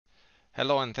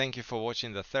Hello and thank you for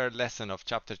watching the third lesson of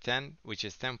Chapter 10, which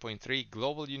is 10.3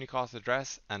 Global Unicast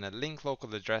Address and a Link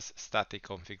Local Address Static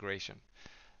Configuration.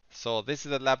 So this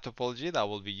is a lab topology that I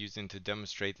will be using to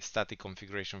demonstrate static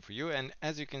configuration for you. And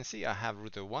as you can see, I have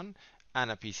router 1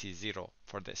 and a PC 0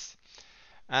 for this.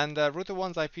 And router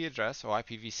 1's IP address or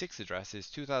IPv6 address is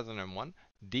 2001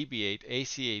 db8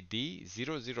 ACAD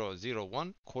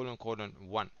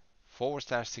 0001:1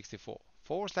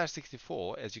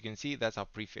 /64. As you can see, that's our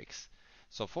prefix.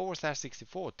 So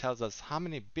 /64 tells us how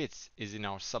many bits is in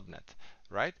our subnet,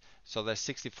 right? So there's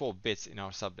 64 bits in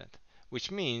our subnet,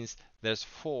 which means there's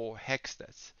 4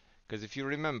 hextets. Because if you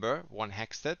remember, one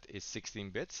hextet is 16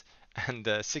 bits, and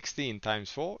 16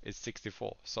 times 4 is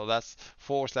 64. So that's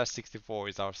 4/64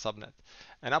 is our subnet.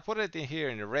 And I put it in here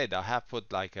in the red. I have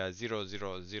put like a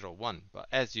 0001, but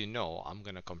as you know, I'm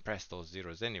going to compress those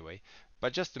zeros anyway.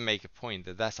 But just to make a point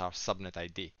that that's our subnet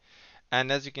ID. And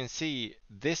as you can see,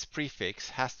 this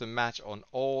prefix has to match on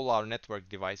all our network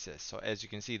devices. So as you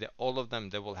can see, that all of them,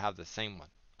 they will have the same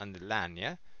one on the LAN,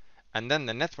 yeah? And then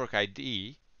the network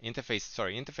ID,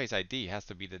 interface ID has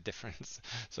to be the difference.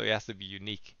 So it has to be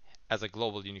unique as a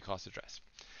global unicast address.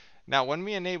 Now, when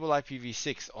we enable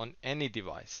IPv6 on any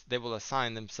device, they will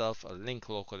assign themselves a link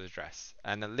local address.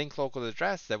 And a link local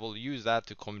address, they will use that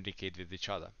to communicate with each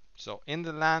other. So in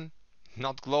the LAN,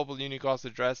 not global unicast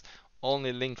address,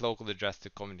 only link local address to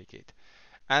communicate.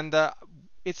 And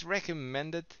it's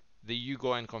recommended that you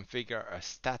go and configure a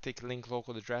static link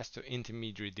local address to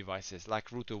intermediary devices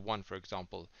like router 1, for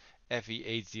example,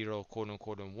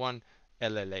 FE80::1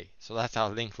 LLA. So that's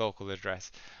our link local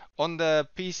address. On the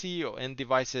PC or in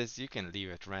devices, you can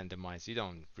leave it randomized. You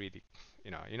don't really,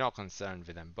 you're not concerned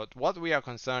with them. But what we are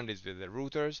concerned is with the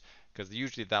routers, because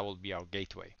usually that will be our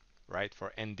gateway, right,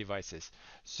 for end devices.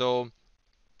 So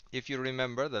if you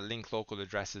remember, the link local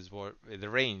addresses were, the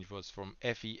range was from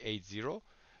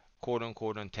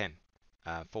FE80::10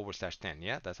 /10,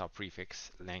 yeah, that's our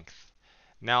prefix length.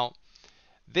 Now,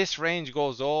 this range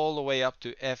goes all the way up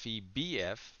to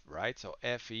FEBF, right? So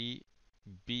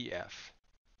FEBF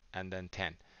and then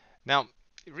 10. Now,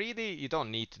 really, you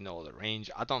don't need to know the range.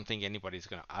 I don't think anybody's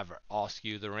going to ever ask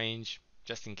you the range,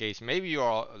 just in case. Maybe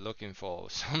you're looking for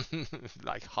some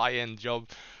like high-end job,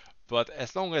 but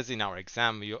as long as in our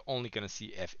exam, you're only going to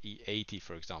see FE80,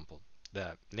 for example,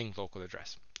 the link local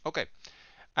address. Okay.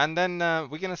 And then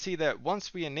we're going to see that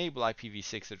once we enable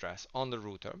IPv6 address on the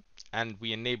router and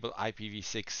we enable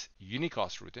IPv6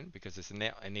 unicast routing, because it's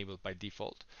enabled by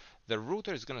default, the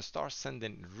router is going to start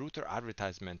sending router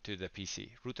advertisement to the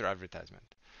PC, router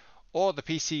advertisement. Or the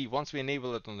PC, once we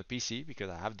enable it on the PC, because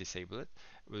I have disabled it,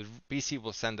 the PC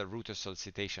will send a router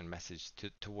solicitation message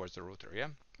towards the router, yeah?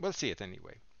 We'll see it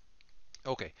anyway.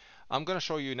 Okay, I'm going to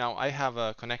show you now. I have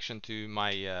a connection to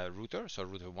my router, so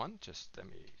router 1. Just let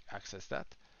me access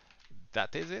that.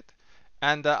 That is it.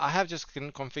 And I have just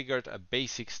configured a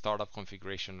basic startup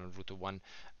configuration on router 1.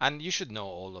 And you should know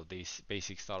all of these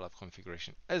basic startup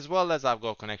configuration, as well as I've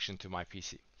got connection to my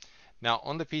PC. Now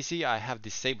on the PC, I have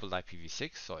disabled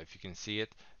IPv6. So if you can see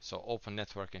it, so open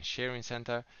network and sharing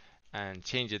center and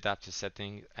change adaptive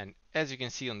setting. And as you can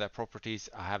see on the properties,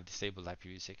 I have disabled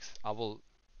IPv6. I will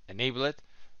enable it,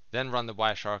 then run the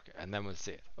Wireshark, and then we'll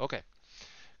see it. Okay,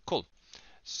 cool.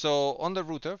 So on the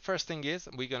router, first thing is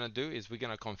we're going to do is we're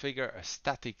going to configure a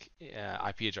static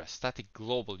IP address, static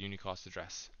global unicast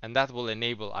address, and that will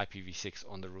enable IPv6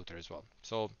 on the router as well.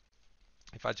 So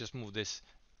if I just move this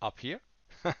up here,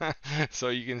 so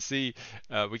you can see,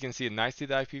 we can see nicely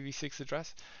the IPv6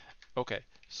 address. Okay,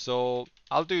 so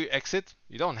I'll do exit.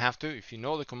 You don't have to. If you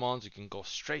know the commands, you can go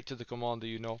straight to the command that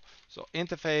you know. So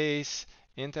interface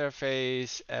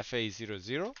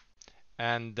FA00,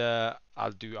 and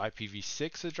I'll do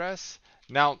IPv6 address.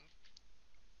 Now,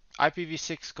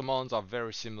 IPv6 commands are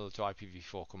very similar to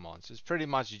IPv4 commands. It's pretty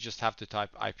much you just have to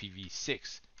type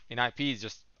IPv6. In IP, it's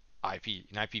just IP.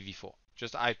 In IPv4,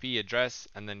 just IP address,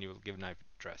 and then you will give an IP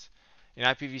address. In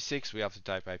IPv6, we have to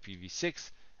type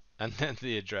IPv6 and then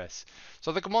the address.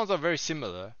 So the commands are very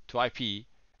similar to IP,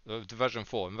 to version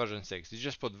 4 and version 6. You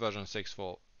just put version 6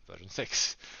 for version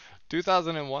 6.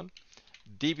 2001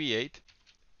 db8.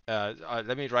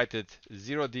 Let me write it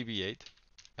 0 db8.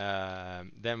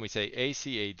 Then we say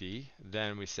ACAD.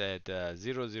 Then we said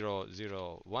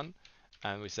 0001.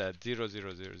 And we said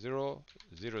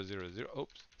 0000.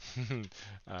 Oops.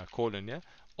 Colon, yeah.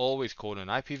 Always colon.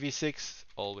 IPv6,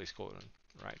 always colon.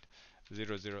 Right.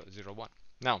 0001.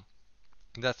 Now,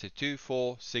 that's it.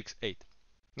 2468.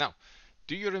 Now,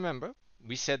 do you remember?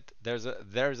 We said there's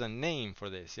a name for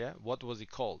this, yeah? What was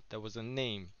it called? There was a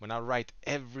name. When I write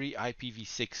every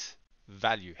IPv6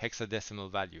 value, hexadecimal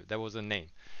value, there was a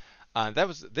name.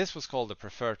 This was called the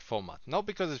preferred format, not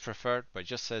because it's preferred, but it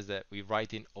just says that we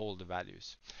write in all the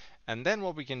values. And then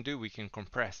what we can do, we can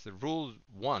compress. The rule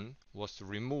one was to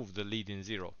remove the leading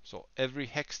zero. So every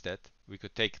hexstat, we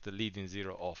could take the leading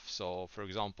zero off. So for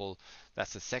example,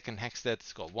 that's the second hexstat,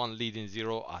 it's got one leading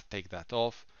zero, I'll take that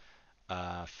off.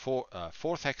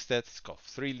 Fourth hexstat, it's got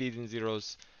 3 leading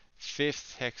zeros.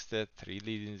 Fifth hexstat, 3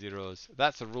 leading zeros.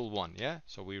 That's a rule one, yeah?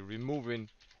 So we're removing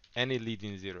any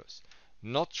leading zeros.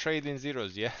 Not trailing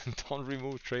zeros, yeah? Don't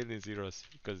remove trailing zeros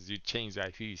because you change the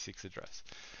IPv6 address.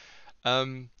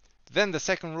 Then the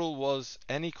second rule was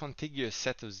any contiguous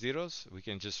set of zeros, we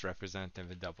can just represent them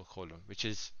with double colon, which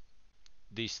is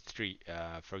these three.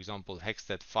 For example,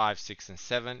 hexstat 5, 6, and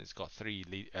 7, it's got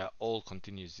all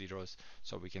continuous zeros,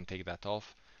 so we can take that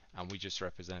off, and we just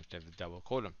represent them with double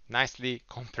colon. Nicely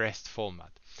compressed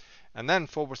format. And then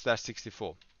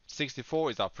 /64.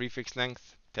 64 is our prefix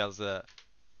length, tells the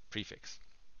prefix.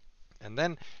 And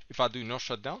then if I do no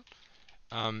shutdown,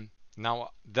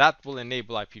 now that will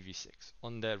enable IPv6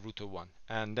 on the router 1.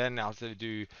 And then I'll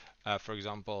do, for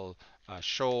example,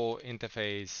 show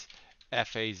interface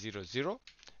FA00.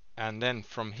 And then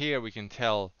from here we can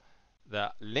tell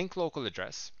the link local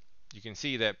address. You can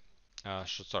see that,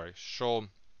 show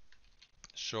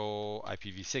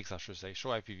IPv6, I should say, show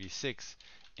IPv6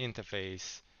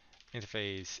 interface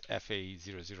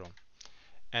FA00.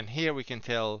 And here we can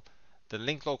tell the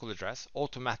link local address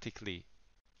automatically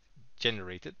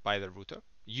generated by the router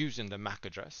using the MAC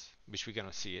address, which we're going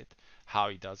to see it, how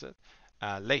he does it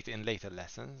later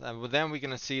lessons. And then we're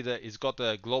going to see that it's got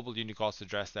the global unicast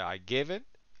address that I gave it,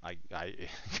 I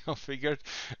configured,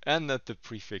 and that the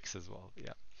prefix as well.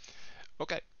 Yeah.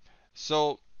 Okay.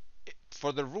 So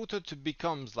for the router to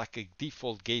become like a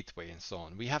default gateway and so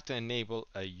on, we have to enable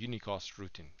a unicast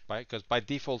routing, right? Because by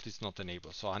default it's not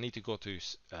enabled. So I need to go to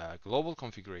global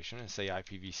configuration and say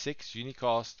IPv6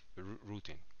 unicast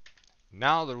routing.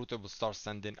 Now the router will start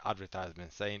sending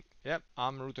advertisements saying, yep,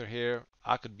 I'm a router here,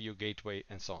 I could be your gateway,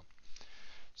 and so on.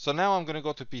 So now I'm going to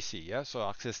go to PC, yeah? So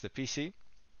access the PC.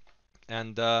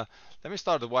 And let me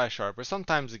start the Wireshark, but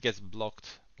sometimes it gets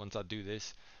blocked once I do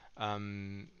this,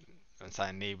 once I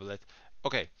enable it.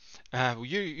 Okay,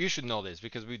 you should know this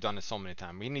because we've done it so many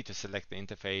times. We need to select the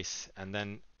interface, and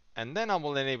then I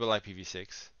will enable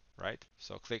IPv6, right?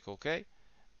 So click OK.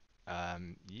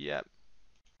 Yep.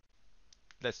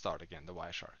 Let's start again, the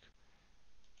Wireshark.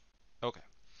 Okay.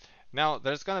 Now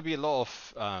there's going to be a lot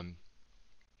of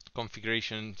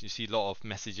configuration. You see a lot of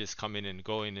messages coming and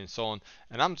going and so on.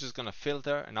 And I'm just going to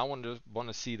filter, and I want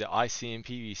to see the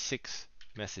ICMPv6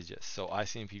 messages. So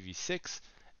ICMPv6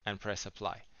 and press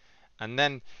apply. And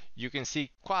then you can see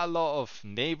quite a lot of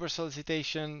neighbor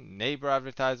solicitation, neighbor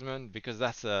advertisement, because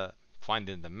that's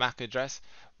finding the MAC address.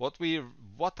 What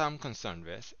I'm concerned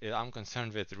with is I'm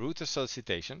concerned with router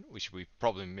solicitation, which we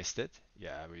probably missed it.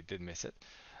 Yeah, we did miss it.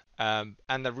 And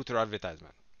the router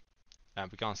advertisement. And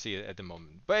we can't see it at the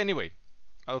moment. But anyway,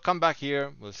 I'll come back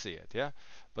here, we'll see it, yeah?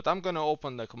 But I'm gonna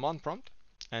open the command prompt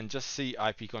and just see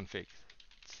ipconfig.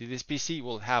 See, this PC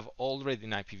will have already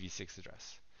an IPv6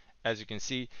 address. As you can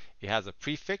see, it has a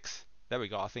prefix. There we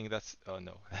go, I think that's, oh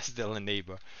no, that's still a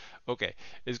neighbor. Okay,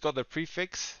 it's got the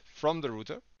prefix from the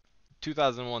router,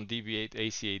 2001 DB8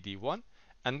 ACAD1,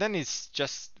 and then it's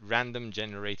just random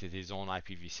generated his own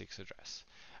IPv6 address.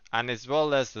 And as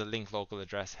well as the link local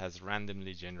address has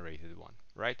randomly generated one,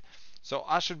 right? So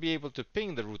I should be able to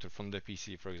ping the router from the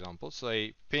PC, for example. So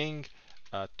I ping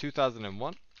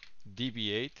 2001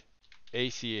 DB8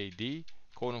 ACAD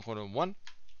quote 1,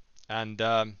 and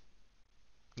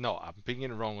no, I'm pinging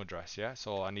the wrong address, yeah.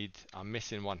 So I'm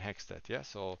missing one hexstat, yeah.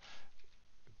 So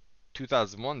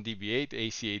 2001 DB8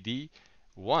 ACAD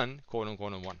 1 quote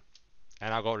 1,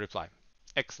 and I got a reply.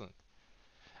 Excellent.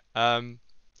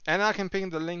 And I can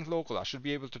ping the link local. I should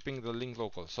be able to ping the link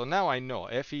local. So now I know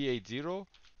FE80,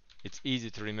 it's easy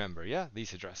to remember, yeah,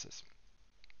 these addresses.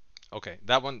 Okay,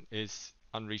 that one is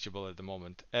unreachable at the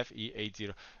moment,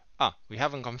 FE80. We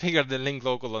haven't configured the link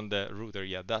local on the router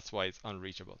yet, that's why it's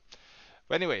unreachable.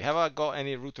 But anyway, have I got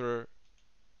any router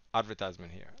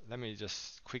advertisement here? Let me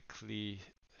just quickly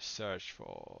search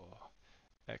for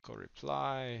echo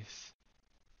replies.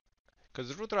 Because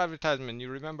the router advertisement, you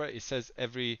remember, it says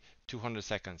every 200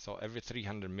 seconds, so every 3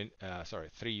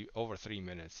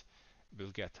 minutes we'll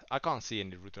get. I can't see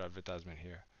any router advertisement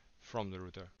here from the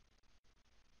router.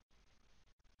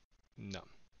 No.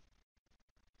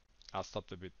 I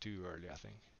stopped a bit too early, I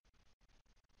think.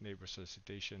 Neighbor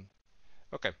solicitation.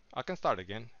 Okay, I can start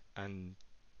again and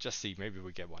just see, maybe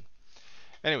we get one.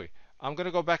 Anyway, I'm going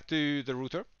to go back to the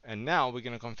router, and now we're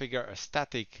going to configure a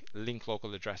static link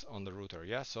local address on the router.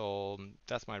 Yeah, so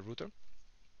that's my router.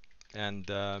 And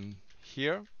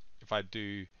here, if I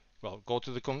do, well, go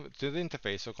to the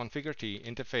interface, so configure T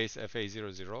interface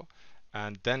FA00,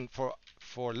 and then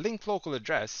for linked local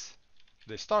address,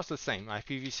 it starts the same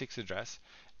IPv6 address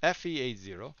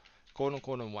FE80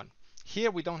 colon 1.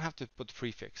 Here we don't have to put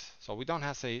prefix, so we don't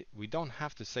have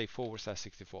to say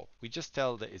 /64. We just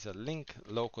tell that it's a link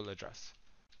local address,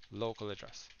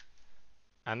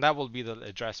 and that will be the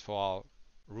address for our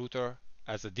router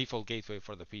as a default gateway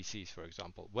for the PCs, for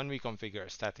example, when we configure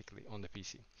statically on the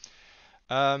PC.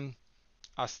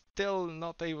 I'm still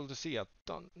not able to see. I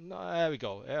don't. No, there we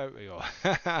go.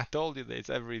 I told you that it's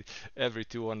every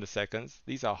 200 seconds.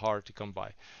 These are hard to come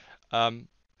by.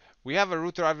 We have a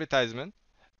router advertisement,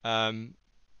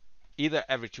 either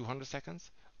every 200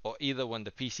 seconds or either when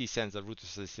the PC sends a router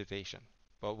solicitation.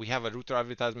 But we have a router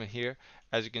advertisement here.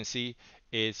 As you can see,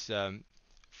 it's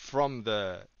from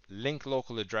the link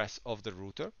local address of the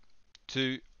router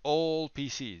to all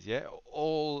PCs, yeah,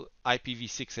 all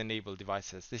IPv6 enabled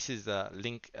devices. This is the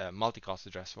link multicast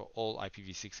address for all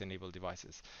IPv6 enabled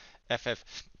devices.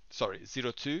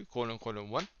 /02 colon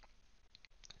 1.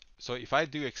 So if I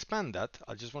do expand that,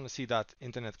 I just want to see that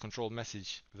Internet Control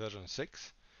Message version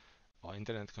 6 or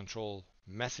Internet Control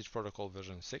Message Protocol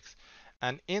version 6,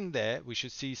 and in there we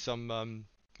should see some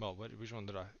well, which one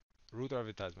did I? Router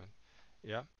advertisement,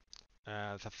 yeah.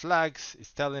 The flags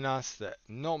is telling us that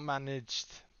not managed,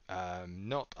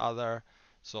 not other,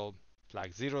 so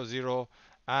flag 00,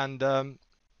 and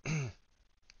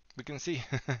we can see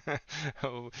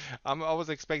I was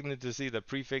expecting to see the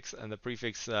prefix and the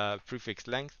prefix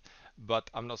length, but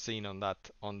I'm not seeing on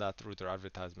that router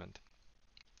advertisement.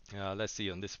 Let's see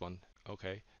on this one.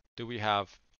 Okay, do we have?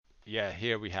 Yeah,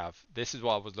 here we have. This is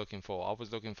what I was looking for. I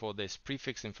was looking for this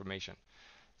prefix information.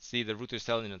 See, the router is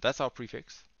telling you that's our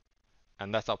prefix,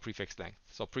 and that's our prefix length.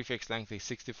 So prefix length is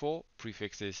 64.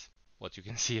 Prefix is what you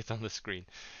can see it on the screen.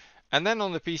 And then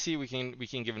on the PC, we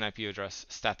can give an IP address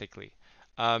statically.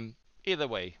 Either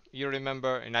way, you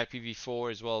remember in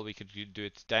IPv4 as well, we could do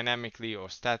it dynamically or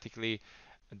statically.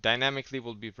 Dynamically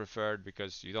will be preferred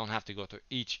because you don't have to go to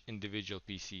each individual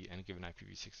PC and give an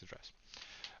IPv6 address.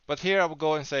 But here I will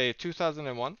go and say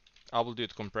 2001. I will do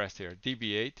it compressed here.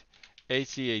 DB8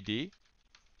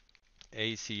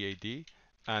 ACAD,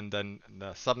 and then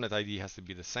the subnet ID has to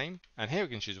be the same. And here you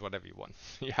can choose whatever you want.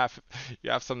 you have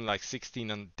something like 16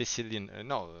 and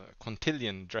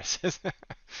quintillion addresses.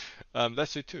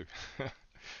 Let's do 2.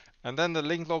 And then the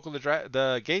link local address,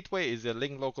 the gateway is the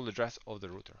link local address of the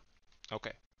router.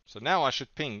 Okay. So now I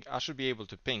should be able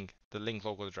to ping the link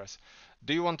local address.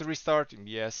 Do you want to restart?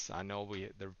 Yes, I know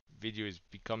the video is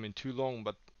becoming too long,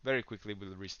 but very quickly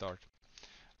we'll restart.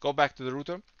 Go back to the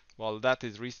router while that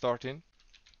is restarting,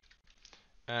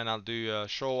 and I'll do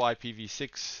show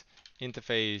IPv6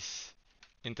 interface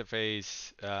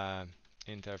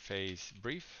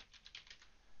brief.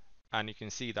 And you can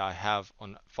see that I have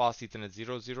on fast Ethernet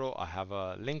 00, I have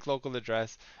a link local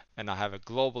address and I have a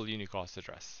global unicast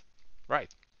address.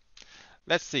 Right.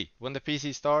 Let's see. When the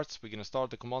PC starts, we're going to start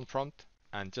the command prompt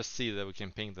and just see that we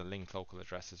can ping the link local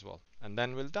address as well. And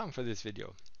then we're done for this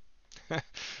video.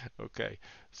 Okay.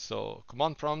 So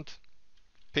command prompt,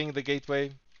 ping the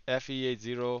gateway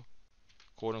FE80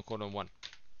 colon 1.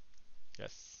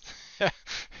 Yes.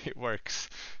 It works.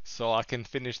 So I can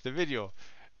finish the video.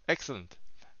 Excellent.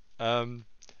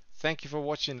 Thank you for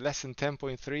watching lesson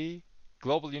 10.3,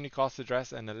 global unicast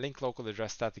address and a link local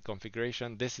address static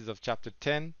configuration. This is of chapter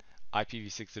 10,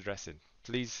 IPv6 addressing.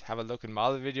 Please have a look in my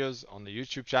other videos on the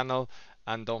YouTube channel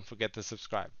and don't forget to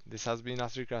subscribe. This has been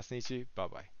Astrid Krasniqi. Bye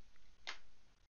bye.